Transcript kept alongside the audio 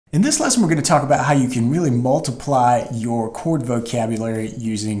In this lesson, we're going to talk about how you can really multiply your chord vocabulary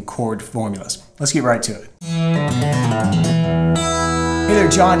using chord formulas. Let's get right to it. Hey there,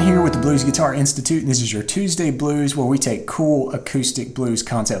 John here with the Blues Guitar Institute, and this is your Tuesday Blues, where we take cool acoustic blues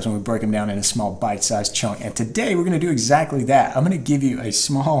concepts and we break them down in a small bite-sized chunk. And today we're going to do exactly that. I'm going to give you a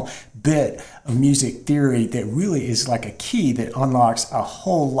small bit of music theory that really is like a key that unlocks a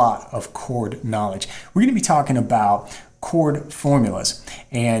whole lot of chord knowledge. We're going to be talking about chord formulas,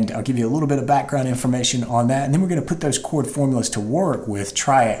 and I'll give you a little bit of background information on that, and then we're going to put those chord formulas to work with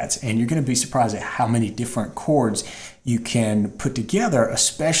triads, and you're going to be surprised at how many different chords you can put together,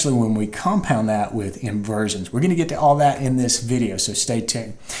 especially when we compound that with inversions. We're going to get to all that in this video, so stay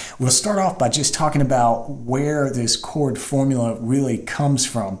tuned. We'll start off by just talking about where this chord formula really comes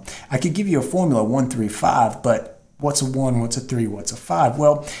from. I could give you a formula 1 through 5, but what's a 1, what's a 3, what's a 5?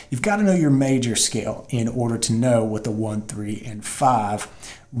 Well, you've got to know your major scale in order to know what the 1, 3, and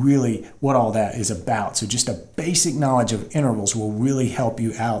 5 really, what all that is about. So just a basic knowledge of intervals will really help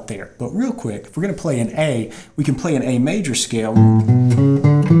you out there. But real quick, if we're going to play an A, we can play an A major scale,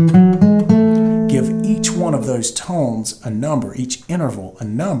 give each one of those tones a number, each interval a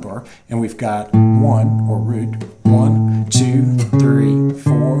number, and we've got 1, or root, 1, 2, 3,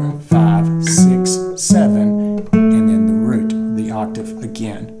 4, 5, 6, 7, and then the root, the octave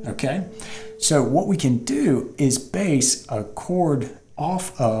again, okay? So what we can do is base a chord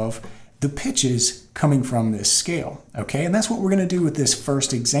off of the pitches coming from this scale, okay? And that's what we're going to do with this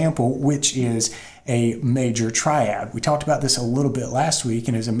first example, which is a major triad. We talked about this a little bit last week,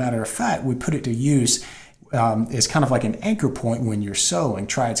 and as a matter of fact, we put it to use as kind of like an anchor point when you're soloing.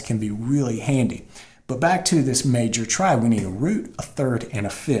 Triads can be really handy. But back to this major triad, we need a root, a third, and a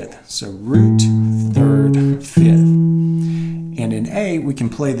fifth. So root, third, fifth. And in A, we can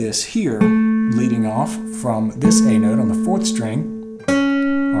play this here, leading off from this A note on the 4th string.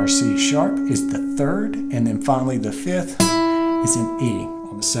 Our C sharp is the 3rd, and then finally the 5th is an E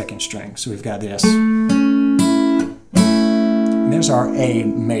on the 2nd string. So we've got this. And there's our A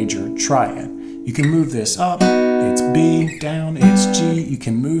major triad. You can move this up, it's B, down, it's G. You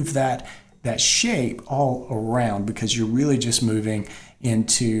can move that shape all around because you're really just moving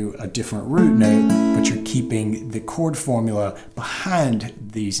into a different root note, but you're keeping the chord formula behind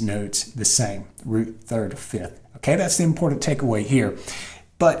these notes the same, root, third, fifth. Okay, that's the important takeaway here.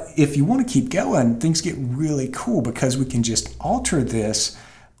 But if you want to keep going, things get really cool because we can just alter this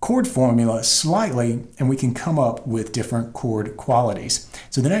chord formula slightly and we can come up with different chord qualities.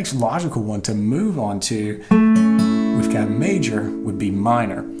 So the next logical one to move on to, we've got major, would be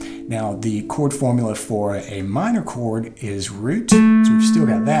minor. Now the chord formula for a minor chord is root, so we've still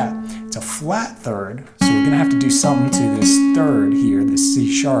got that. It's a flat third, so we're going to have to do something to this third here, this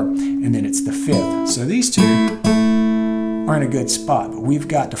C sharp, and then it's the 5th. So these two are in a good spot, but we've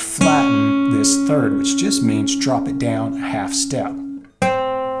got to flatten this third, which just means drop it down a half step.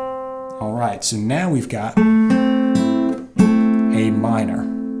 All right, so now we've got A minor,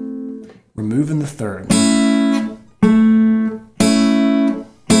 removing the third.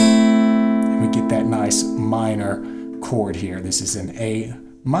 That nice minor chord here. This is an A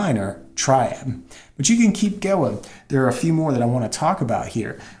minor triad. But you can keep going. There are a few more that I want to talk about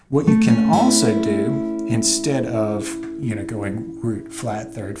here. What you can also do, instead of going root,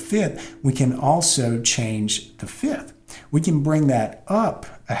 flat, third, fifth, we can also change the 5th. We can bring that up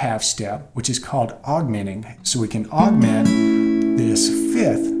a half step, which is called augmenting. So we can augment this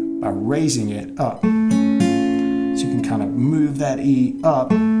 5th by raising it up. So you can kind of move that E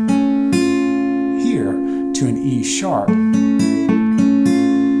up here to an E sharp, and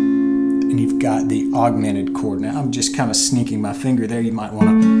you've got the augmented chord. Now I'm just kind of sneaking my finger there. You might want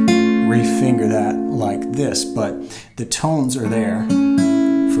to refinger that like this, but the tones are there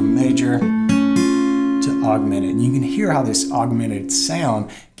from major to augmented, and you can hear how this augmented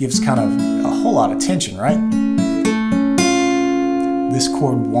sound gives kind of a whole lot of tension, right? This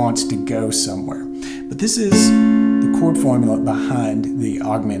chord wants to go somewhere, but this is the chord formula behind the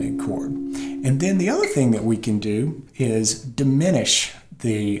augmented chord. And then the other thing that we can do is diminish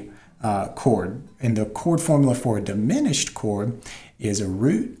the chord. And the chord formula for a diminished chord is a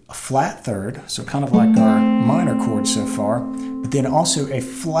root, a flat third, so kind of like our minor chord so far, but then also a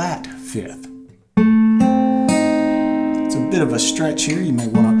flat 5th. It's a bit of a stretch here. You may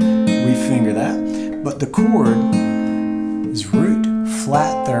want to refinger that. But the chord is root,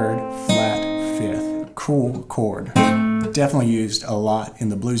 flat third, flat 5th. Cool chord. Definitely used a lot in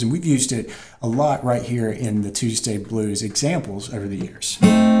the blues, and we've used it a lot right here in the Tuesday Blues examples over the years.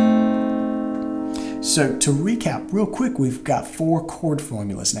 So to recap real quick, we've got 4 chord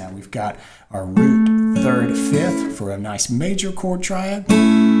formulas now. We've got our root, third, fifth for a nice major chord triad.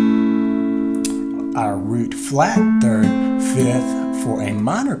 our root flat third fifth for a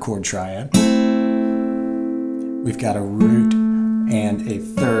minor chord triad. We've got a root and a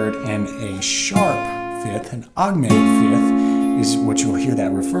third and a sharp fifth. An augmented fifth is what you'll hear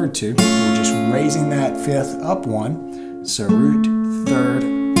that referred to. We're just raising that fifth up one. So root, third,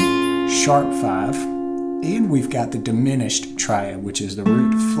 sharp 5. And we've got the diminished triad, which is the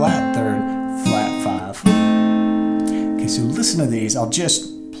root, flat third, flat 5. Okay, so listen to these. I'll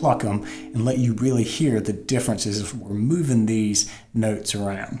just pluck them and let you really hear the differences as we're moving these notes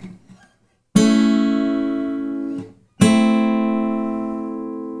around.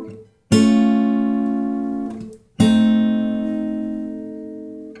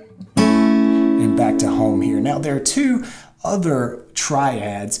 Back to home here. Now there are two other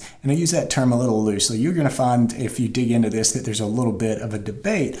triads, and I use that term a little loosely. You're going to find, if you dig into this, that there's a little bit of a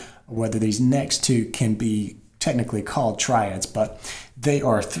debate whether these next two can be technically called triads, but they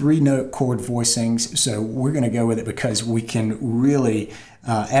are 3-note chord voicings, so we're going to go with it because we can really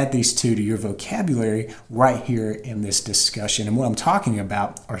add these two to your vocabulary right here in this discussion. And what I'm talking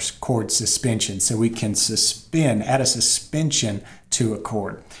about are chord suspensions, so we can add a suspension to a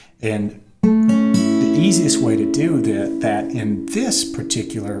chord. And the easiest way to do that in this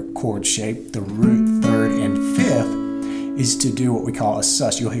particular chord shape, the root, third, and fifth, is to do what we call a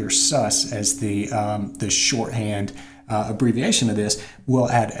sus. You'll hear sus as the shorthand abbreviation of this. We'll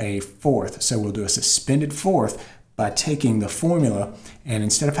add a fourth. So we'll do a suspended fourth by taking the formula, and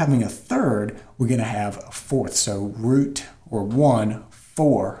instead of having a third, we're going to have a fourth. So root, or 1,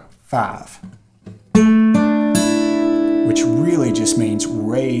 4, 5. Which really just means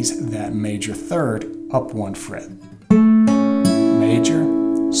raise that major third up 1 fret. Major,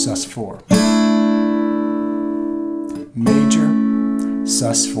 sus 4. Major,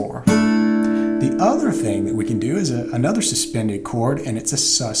 sus 4. The other thing that we can do is another suspended chord, and it's a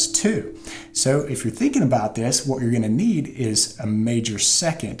sus 2. So if you're thinking about this, what you're going to need is a major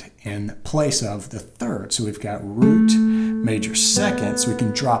second in place of the third. So we've got root, major second, so we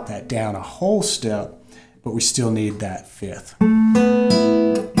can drop that down a whole step, but we still need that fifth.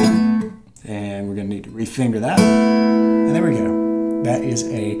 And we're going to need to refinger that. And there we go. That is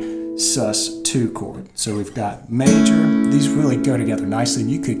a sus 2 chord. So we've got major. These really go together nicely.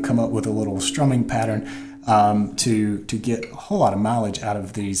 You could come up with a little strumming pattern to get a whole lot of mileage out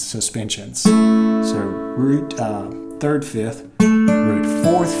of these suspensions. So root, third, fifth, root,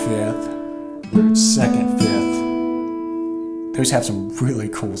 fourth, fifth, root, second, fifth. Those have some really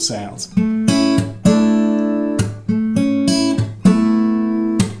cool sounds.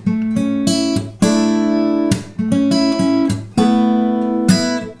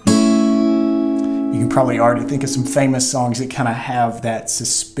 Probably already think of some famous songs that kind of have that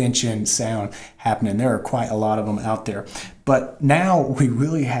suspension sound happening. There are quite a lot of them out there. But now we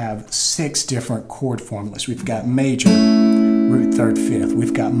really have 6 different chord formulas. We've got major, root, third, fifth.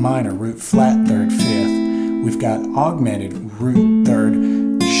 We've got minor, root, flat, third, fifth. We've got augmented, root,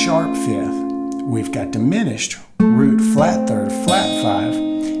 third, sharp, fifth. We've got diminished, root, flat, third, flat, 5.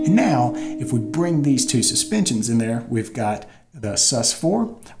 And now, if we bring these 2 suspensions in there, we've got the sus 4,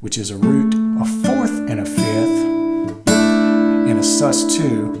 which is a root, a fourth, and a fifth, and a sus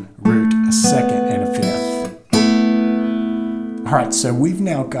 2, root, a second, and a fifth. All right, so we've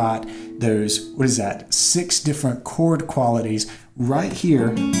now got those, 6 different chord qualities right here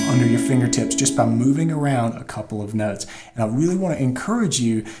under your fingertips just by moving around a couple of notes. And I really want to encourage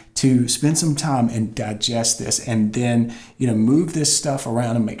you to spend some time and digest this, and then move this stuff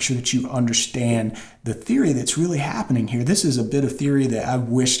around and make sure that you understand the theory that's really happening here. This is a bit of theory that I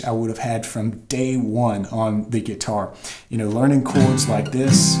wished I would have had from day one on the guitar. Learning chords like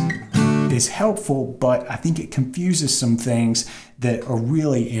this is helpful, but I think it confuses some things that are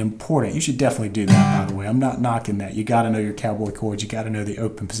really important. You should definitely do that, by the way. I'm not knocking that. You got to know your cowboy chords. You got to know the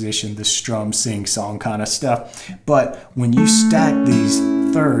open position, the strum, sing, song kind of stuff. But when you stack these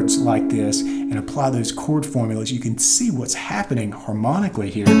thirds like this and apply those chord formulas, you can see what's happening harmonically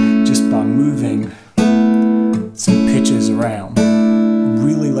here just by moving some pitches around.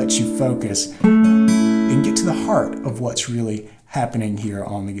 Really lets you focus and get to the heart of what's really happening here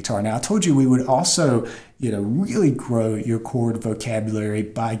on the guitar. Now, I told you we would also, really grow your chord vocabulary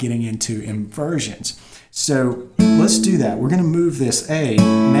by getting into inversions. So let's do that. We're going to move this A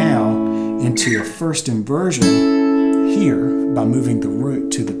now into a first inversion here by moving the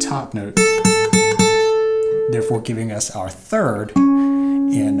root to the top note, therefore giving us our third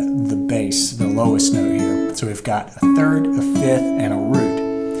in the bass, the lowest note here. So we've got a third, a fifth, and a root.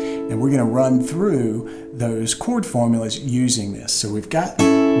 And we're going to run through those chord formulas using this. So we've got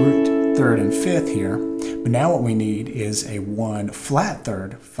root, third, and fifth here. But now what we need is a 1 flat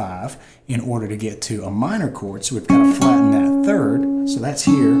third 5 in order to get to a minor chord. So we've got to flatten that third. So that's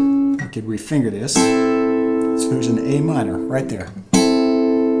here. We could refinger this. So there's an A minor right there.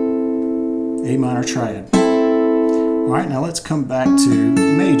 A minor triad. All right, now let's come back to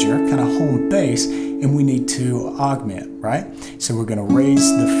major, kind of home bass, and we need to augment, right? So we're going to raise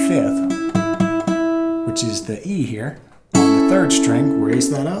the fifth, which is the E here, on the third string,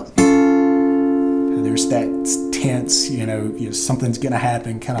 raise that up. There's that tense, you know, something's going to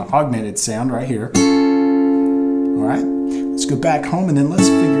happen, kind of augmented sound right here. All right, let's go back home and then let's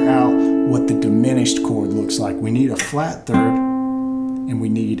figure out what the diminished chord looks like. We need a flat third and we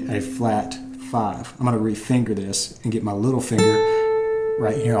need a flat 5. I'm going to refinger this and get my little finger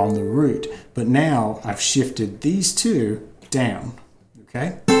right here on the root. But now I've shifted these two down,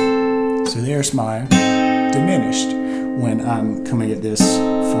 okay? So there's my diminished when I'm coming at this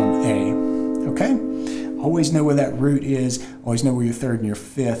from A, okay? Always know where that root is, always know where your third and your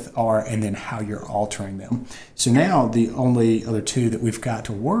fifth are, and then how you're altering them. So now the only other two that we've got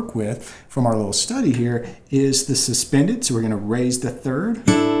to work with from our little study here is the suspended. So we're going to raise the third,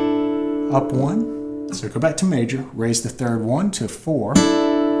 up 1. So go back to major, raise the third 1 to 4.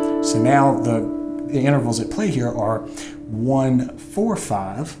 So now the intervals at play here are 1, 4,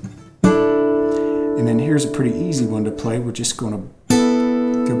 5. And then here's a pretty easy one to play. We're just going to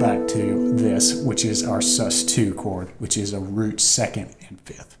go back to this, which is our sus2 chord, which is a root second and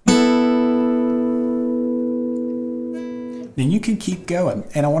fifth. Then you can keep going,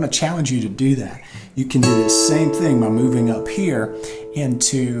 and I want to challenge you to do that. You can do the same thing by moving up here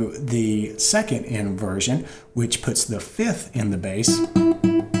into the second inversion, which puts the fifth in the bass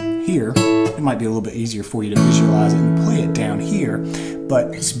here. It might be a little bit easier for you to visualize it and play it down here,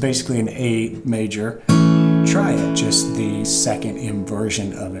 but it's basically an A major triad, just the second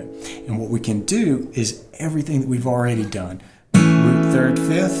inversion of it. And what we can do is everything that we've already done. Root third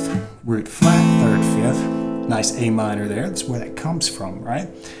fifth, root flat third fifth, nice A minor there. That's where that comes from, right?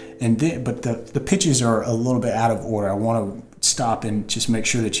 And then, but the pitches are a little bit out of order. I want to stop and just make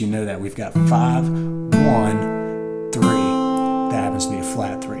sure that you know that. We've got 5, 1, 3. That happens to be a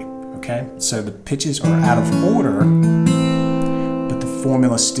flat 3, okay? So the pitches are out of order, but the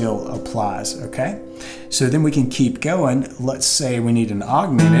formula still applies, okay? So then we can keep going. Let's say we need an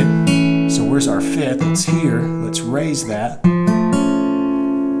augmented. So where's our fifth? It's here. Let's raise that.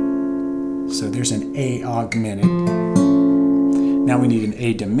 So there's an A augmented. Now we need an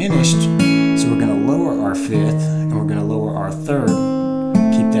A diminished. So we're going to lower our fifth and we're going to lower our third.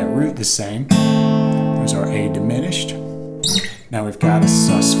 Keep that root the same. There's our A diminished. Now we've got a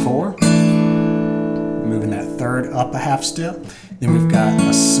sus4. Moving that third up a half step. Then we've got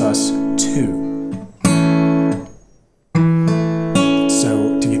a sus2.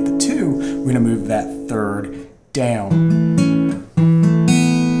 So to get the 2, we're going to move that third down.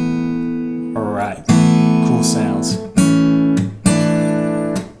 All right, cool sounds.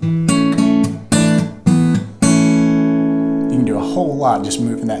 You can do a whole lot just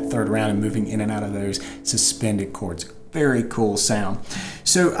moving that third around and moving in and out of those suspended chords. Very cool sound.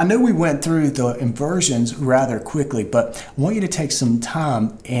 So I know we went through the inversions rather quickly, but I want you to take some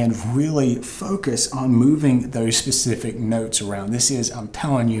time and really focus on moving those specific notes around. This is, I'm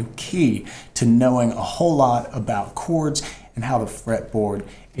telling you, key to knowing a whole lot about chords and how the fretboard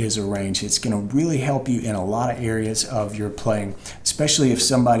is arranged. It's going to really help you in a lot of areas of your playing, especially if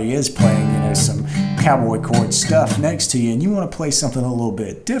somebody is playing, you know, some cowboy chord stuff next to you and you want to play something a little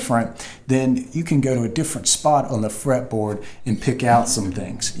bit different, then you can go to a different spot on the fretboard and pick out some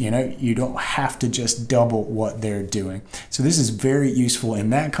things. You know, you don't have to just double what they're doing. So this is very useful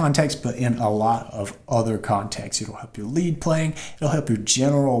in that context, but in a lot of other contexts. It'll help your lead playing, it'll help your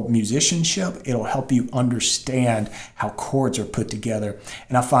general musicianship, it'll help you understand how chords are put together.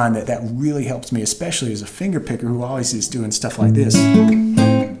 And I find that that really helps me, especially as a finger picker who always is doing stuff like this.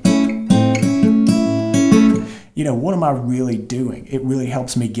 You know, what am I really doing? It really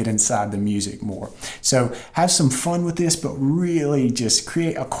helps me get inside the music more. So have some fun with this, but really just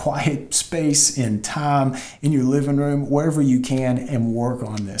create a quiet space and time in your living room, wherever you can, and work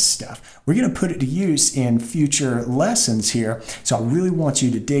on this stuff. We're going to put it to use in future lessons here. So I really want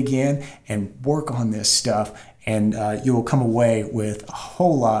you to dig in and work on this stuff. And you'll come away with a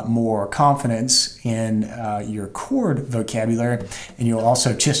whole lot more confidence in your chord vocabulary, and you'll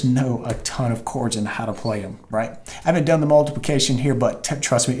also just know a ton of chords and how to play them, right? I haven't done the multiplication here, but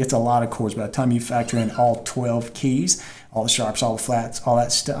trust me, it's a lot of chords by the time you factor in all 12 keys, all the sharps, all the flats, all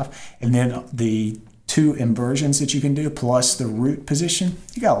that stuff, and then the 2 inversions that you can do, plus the root position.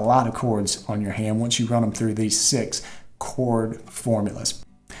 You got a lot of chords on your hand once you run them through these 6 chord formulas.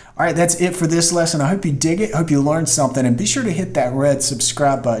 All right, that's it for this lesson. I hope you dig it. I hope you learned something. And be sure to hit that red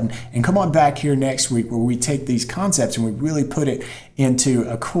subscribe button. And come on back here next week where we take these concepts and we really put it into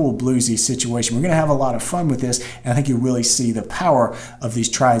a cool bluesy situation. We're going to have a lot of fun with this, and I think you'll really see the power of these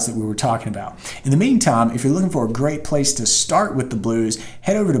triads that we were talking about. In the meantime, if you're looking for a great place to start with the blues,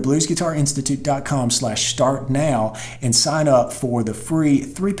 head over to bluesguitarinstitute.com/start now and sign up for the free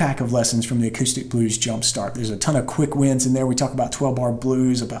 3-pack of lessons from the Acoustic Blues Jumpstart. There's a ton of quick wins in there. We talk about 12-bar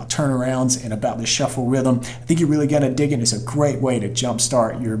blues, about turnarounds, and about the shuffle rhythm. I think you're really going to dig it. It's a great way to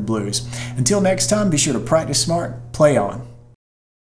jumpstart your blues. Until next time, be sure to practice smart, play on.